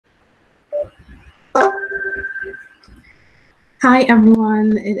Hi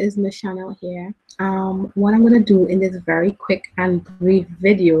everyone, it is Ms Chanelle here. What I'm going to do in this very quick and brief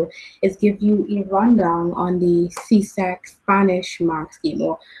video is give you a rundown on the CSEC Spanish Mark Scheme,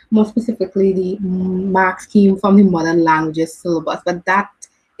 or more specifically the Mark Scheme from the Modern Languages syllabus. But that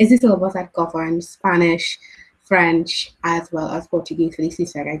is the syllabus that governs Spanish, French, as well as Portuguese for the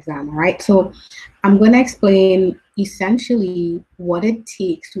CSEC exam, all right? So I'm going to explain essentially what it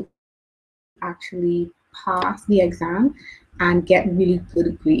takes to actually pass the exam and get really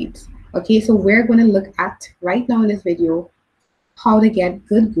good grades. Okay, so we're going to look at right now in this video how to get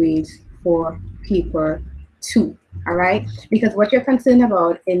good grades for paper 2. All right, because what you're concerned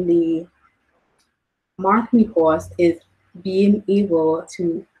about in the Mark Me course is being able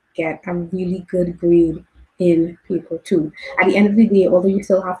to get a really good grade in paper 2. At the end of the day, although you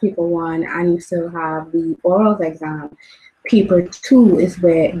still have paper 1 and you still have the orals exam, paper 2 is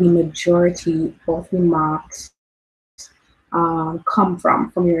where the majority of the marks come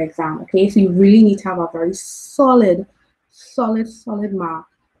from your exam. Okay, so you really need to have a very solid mark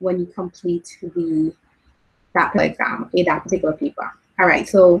when you complete that exam, okay, that particular paper. All right,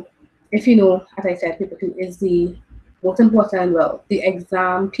 so if you know, as I said, paper 2 is the most important, well, the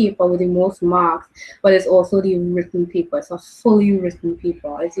exam paper with the most marks, but it's also the written paper. It's a fully written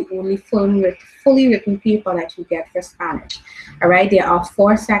paper. It's the only fully written paper that you get for Spanish. All right, there are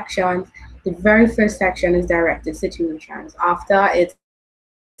 4 sections. The very first section is directed situations. After it's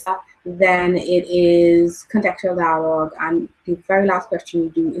then it is contextual dialogue, and the very last question you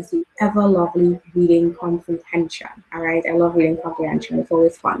do is the ever lovely reading comprehension. All right, I love reading comprehension. It's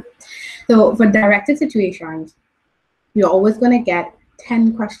always fun. So for directed situations, you're always going to get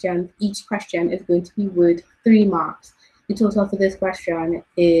 10 questions. Each question is going to be worth 3 marks. The total for this question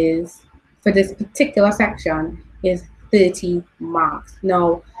is, for this particular section, is 30 marks.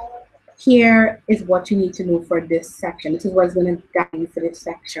 Now, here is what you need to know for this section. This is what's going to guide you for this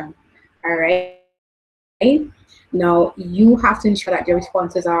section. All right. Now, you have to ensure that your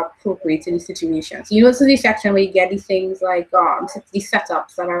responses are appropriate to the situation. So, you know, this is the section where you get these things like these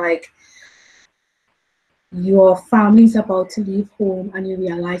setups that are like, your family's about to leave home and you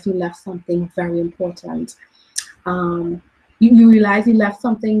realize you left something very important. You realize you left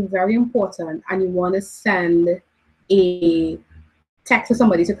something very important and you want to send a text to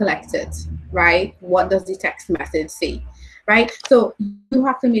somebody to collect it, right? What does the text message say, right? So you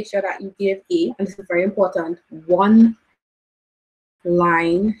have to make sure that you give and this is very important, 1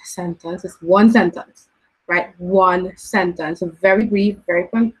 line sentence. It's 1 sentence, right? 1 sentence. So very brief, very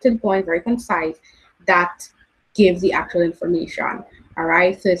to the point, very concise, that gives the actual information. All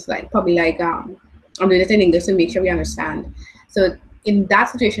right, so it's like probably like I'm doing it in English to make sure we understand. So in that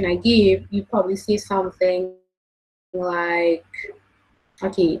situation I gave, you probably say something like,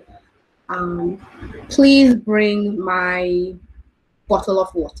 okay, please bring my bottle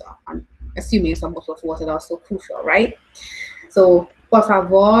of water. I'm assuming it's a bottle of water. That's so crucial, right? So, por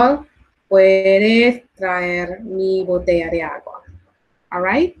favor, puedes traer mi botella de agua. All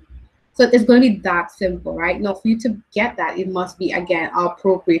right? So it's going to be that simple, right? Now, for you to get that, it must be, again,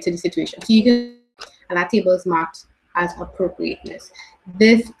 appropriate to the situation. So you can, and that table is marked as appropriateness.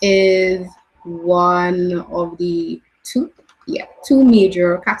 This is one of the 2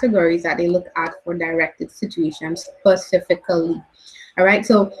 major categories that they look at for directed situations specifically. All right,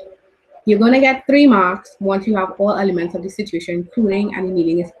 so you're going to get 3 marks once you have all elements of the situation, including and the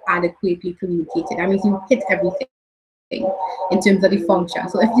meaning is adequately communicated. That means you hit everything in terms of the function.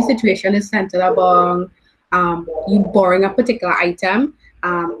 So if the situation is centered about you borrowing a particular item,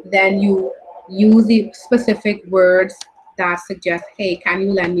 then you use the specific words that suggest, hey, can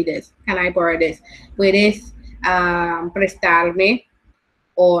you lend me this? Can I borrow this? Puedes prestarme,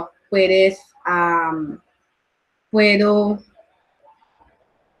 or puedes, puedo,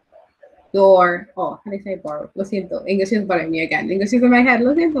 or, oh, how do I say borrow? Lo siento, English is bothering me again. English is in my head,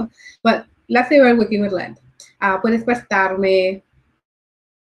 lo siento. But let's say we're working with lend. Puedes prestarme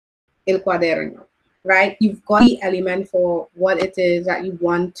el cuaderno, right? You've got the element for what it is that you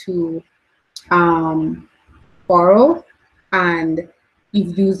want to borrow, and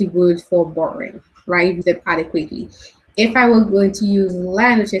you've used the word for borrowing, right? You've used it adequately. If I were going to use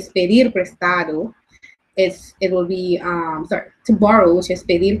lend, which is pedir prestado, it will be, to borrow, which is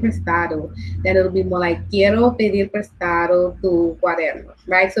pedir prestado, then it'll be more like quiero pedir prestado tu cuaderno,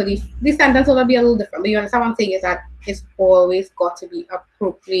 right? So the sentence will be a little different, but you understand what I'm saying is that it's always got to be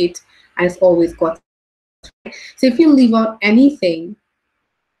appropriate and it's always got to be. So if you leave out anything,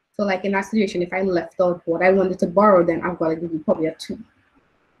 so like in that situation, if I left out what I wanted to borrow, then I've got to give you probably a 2,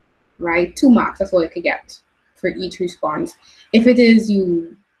 right? 2 marks, that's all you could get for each response. If it is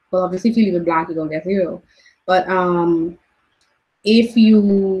you, well, obviously if you leave it blank, you don't get 0. But if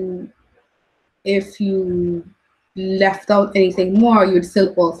you left out anything more, you'd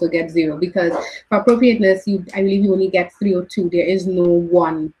still also get 0, because for appropriateness, I believe you only get 3 or 2. There is no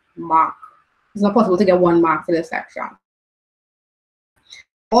 1 mark. It's not possible to get 1 mark for this section.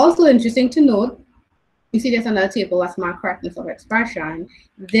 Also interesting to note, you see there's another table, that's mark correctness of expression.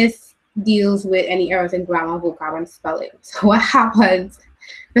 This deals with any errors in grammar, vocab, and spelling. So what happens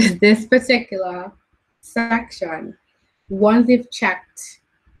with this particular section, once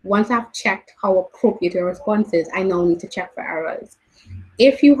I've checked how appropriate your response is, I now need to check for errors.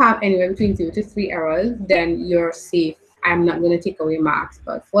 If you have anywhere between 0 to 3 errors, then you're safe. I'm not going to take away marks.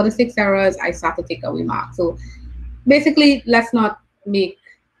 But 4 to 6 errors, I start to take away marks. So basically, let's not make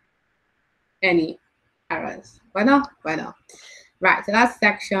any errors. Why not? Right, so that's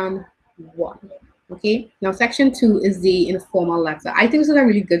section 1. Okay, now section 2 is the informal letter. I think this is a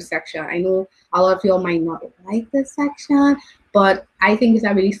really good section. I know a lot of y'all might not like this section, but I think it's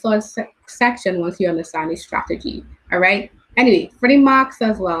a really solid section once you understand the strategy. All right. Anyway, for the marks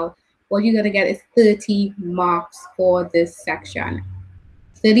as well, what you're gonna get is 30 marks for this section.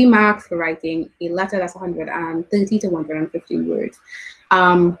 30 marks for writing a letter that's 130 to 150 words.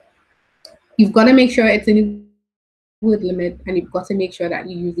 You've got to make sure it's in the word limit, and you've got to make sure that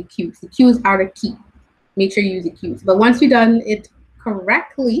you use the cues. The cues are the key. Make sure you use the cues. But once you've done it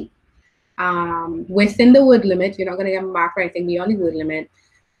correctly, within the word limit, you're not going to get marked for anything beyond the word limit.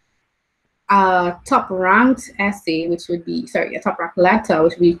 Top ranked essay, which would be, sorry, a top ranked letter,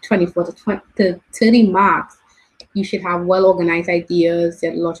 which would be 24 to 30 marks. You should have well organized ideas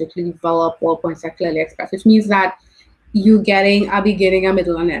that logically develop, all points are clearly expressed, which means that you're getting a beginning, a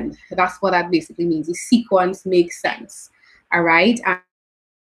middle, and end. That's what that basically means. The sequence makes sense. All right.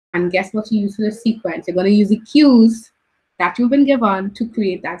 And guess what you use for the sequence? You're going to use the cues that you've been given to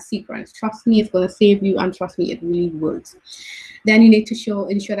create that sequence. Trust me, it's going to save you, and trust me, it really works. Then you need to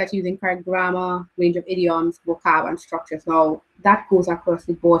ensure that you're using correct grammar, range of idioms, vocab, and structures. Now, that goes across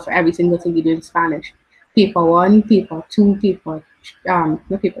the board for every single thing you do in Spanish. Paper 1, paper 2, paper,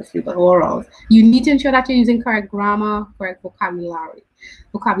 not paper 3, but orals. You need to ensure that you're using correct grammar, correct vocabulary.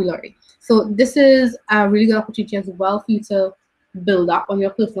 So this is a really good opportunity as well for you to build up on your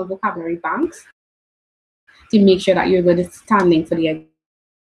personal vocabulary banks to make sure that you're good at standing for the exam.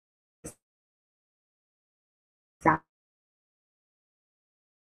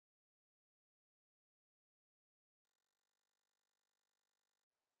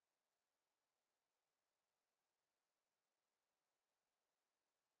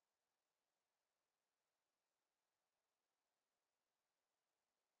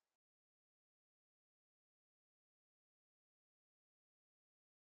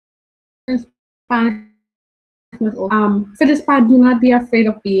 Spanish, for this part, do not be afraid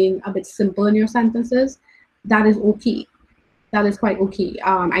of being a bit simple in your sentences. That is okay. That is quite okay.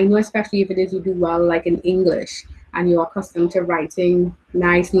 I know, especially if it is you do well, like in English, and you're accustomed to writing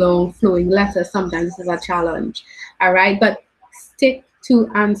nice, long, flowing letters, sometimes this is a challenge. All right, but stick to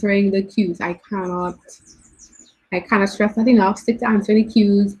answering the cues. I cannot stress that enough. Stick to answering the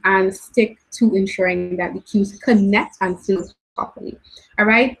cues and stick to ensuring that the cues connect and flow properly. All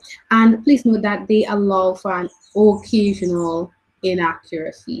right, and please note that they allow for an occasional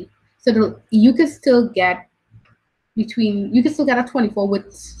inaccuracy. So you can still get a 24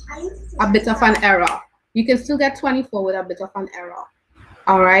 with a bit of an error. You can still get 24 with a bit of an error.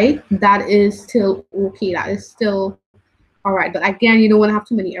 All right, that is still okay. That is still all right. But again, you don't want to have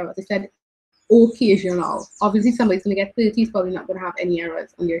too many errors. I said occasional. Obviously, somebody's going to get 30, is probably not going to have any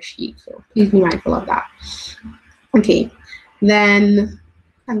errors on their sheet. So please be mindful of that. Okay, then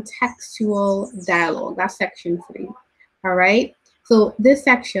contextual dialogue. That's section 3. All right. So this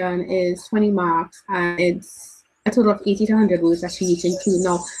section is 20 marks, and it's a total of 80 to 100 words that you need to include.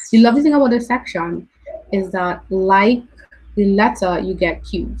 Now, the lovely thing about this section is that, like the letter, you get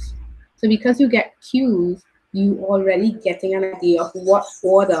cues. So because you get cues, you already getting an idea of what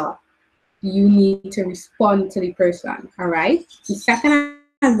order you need to respond to the person. All right. The second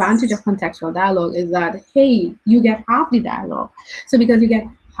advantage of contextual dialogue is that, hey, you get half the dialogue. So because you get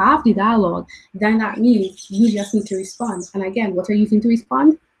half the dialogue, then that means you just need to respond. And again, what are you using to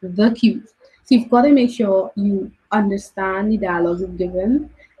respond? The cues. So you've got to make sure you understand the dialogue you've given,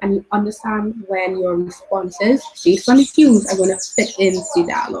 and you understand when your responses based on the cues are going to fit into the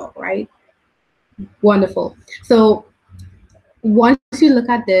dialogue, right? Wonderful. So once you look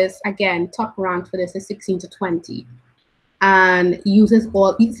at this, again, top rank for this is 16 to 20. And uses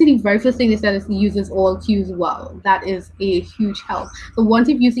all, you see the very first thing they said is uses all cues well. That is a huge help. So once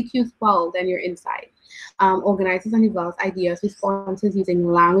you've used the cues well, then you're inside. organizes and develops ideas, responses using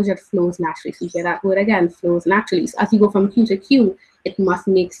language that flows naturally. So you hear that word again, flows naturally. So as you go from Q to Q, it must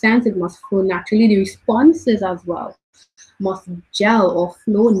make sense, it must flow naturally. The responses as well must gel or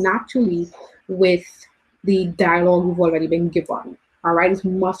flow naturally with the dialogue you've already been given. All right, this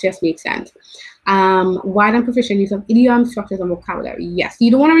must just make sense. Wide and proficient use of idioms, structures, and vocabulary. Yes,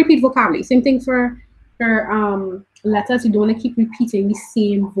 you don't want to repeat vocabulary. Same thing for letters. You don't want to keep repeating the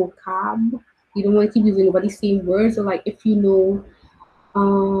same vocab. You don't want to keep using about the same words. So like if you know,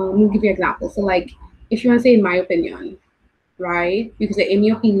 let me give you an example. So like if you want to say in my opinion, right? You can say en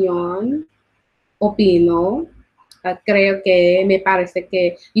mi opinión, opino, creo que, me parece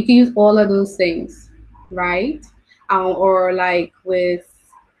que. You can use all of those things, right? Or like with,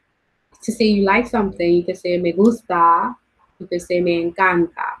 to say you like something, you can say me gusta, you can say me encanta,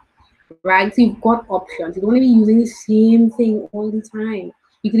 right? So you've got options. You don't want to be using the same thing all the time.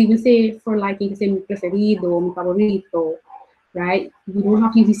 You could even say for liking, you can say mi preferido, mi favorito, right? You don't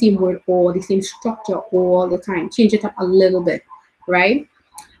have to use the same word or the same structure all the time. Change it up a little bit, right?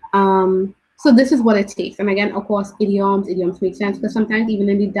 So this is what it takes. And again, of course, idioms make sense because sometimes even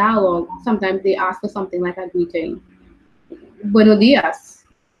in the dialogue, sometimes they ask for something like a greeting. Buenos días,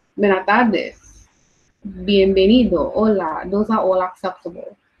 buenas tardes, bienvenido, hola. Those are all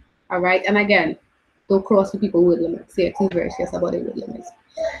acceptable. All right. And again, don't cross the people word limits. CSEC is very serious about the word limits.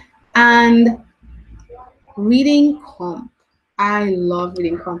 And reading comp. I love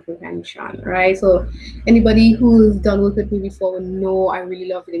reading comprehension, right? So anybody who's done work with me before will know I really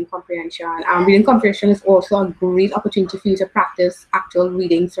love reading comprehension. Reading comprehension is also a great opportunity for you to practice actual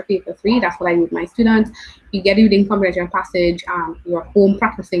readings for paper 3. That's what I do with my students. You get a reading comprehension passage, you're home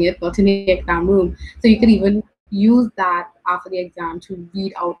practicing it, not in the exam room. So you could even use that after the exam to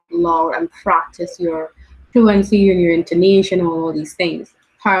read out loud and practice your fluency and your intonation and all these things.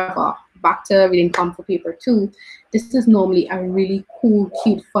 However, back to reading comp for paper 2, this is normally a really cool,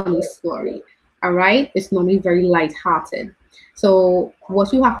 cute, funny story. All right, it's normally very light-hearted. So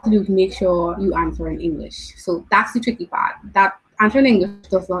what you have to do is make sure you answer in English. So that's the tricky part. That answering in English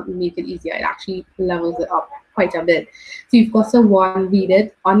does not make it easier. It actually levels it up quite a bit. So you've got to one, read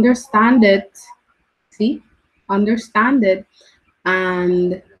it, understand it. See, understand it,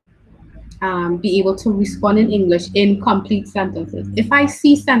 and be able to respond in English in complete sentences. If I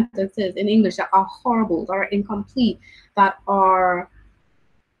see sentences in English that are horrible, that are incomplete, that are,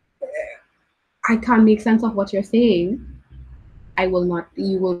 I can't make sense of what you're saying, I will not,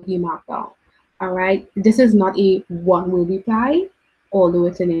 you will be marked out. All right. This is not a one-word reply, although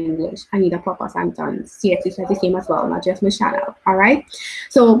it's in English. I need a proper sentence. CSEC is the same as well, not just Ms Chanelle. All right.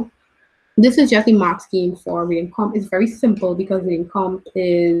 So this is just a mark scheme for reading comp. It's very simple because reading comp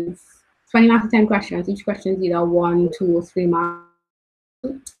is 20 marks to 10 questions. Each question is either 1, 2, or 3 marks.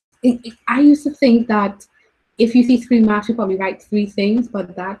 I used to think that if you see 3 marks, you probably write 3 things,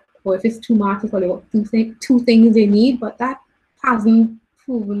 but that, or if it's 2 marks, it's probably what, 2 things they need, but that hasn't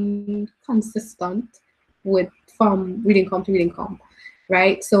proven consistent with from reading comp to reading comp,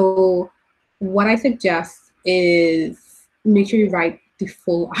 right? So what I suggest is make sure you write the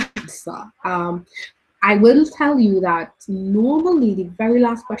full answer. I will tell you that normally the very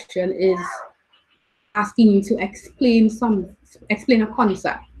last question is asking you to explain a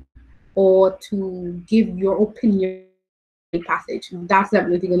concept or to give your opinion on the passage. That's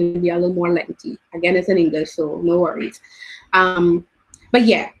definitely going to be a little more lengthy. Again, it's in English, so no worries. But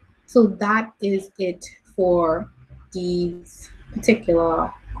yeah, so that is it for these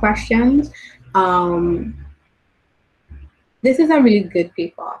particular questions. This is a really good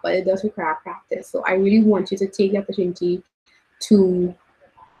paper, but it does require practice. So I really want you to take the opportunity to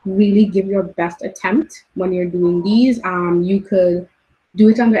really give your best attempt when you're doing these. You could do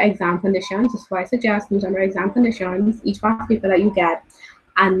it under exam conditions. That's why I suggest do it under exam conditions, each past paper that you get.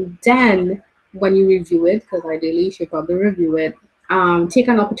 And then when you review it, because ideally you should probably review it, take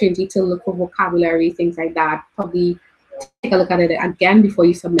an opportunity to look for vocabulary, things like that. Probably take a look at it again before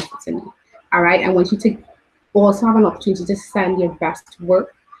you submit it to me. All right, I want you to also have an opportunity to send your best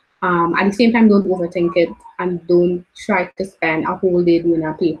work. At the same time, don't overthink it and don't try to spend a whole day doing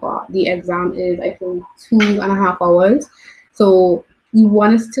a paper. The exam is, I think, 2.5 hours. So you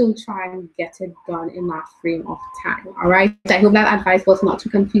want to still try and get it done in that frame of time. All right. I hope that advice was not too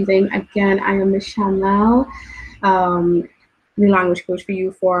confusing. Again, I am Ms Chanelle, the language coach for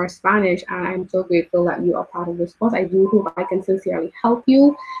you for Spanish, and I'm so grateful that you are part of this course. I do hope I can sincerely help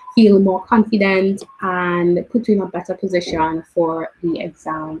you feel more confident and put you in a better position for the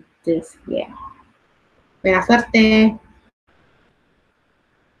exam this year. Buena suerte.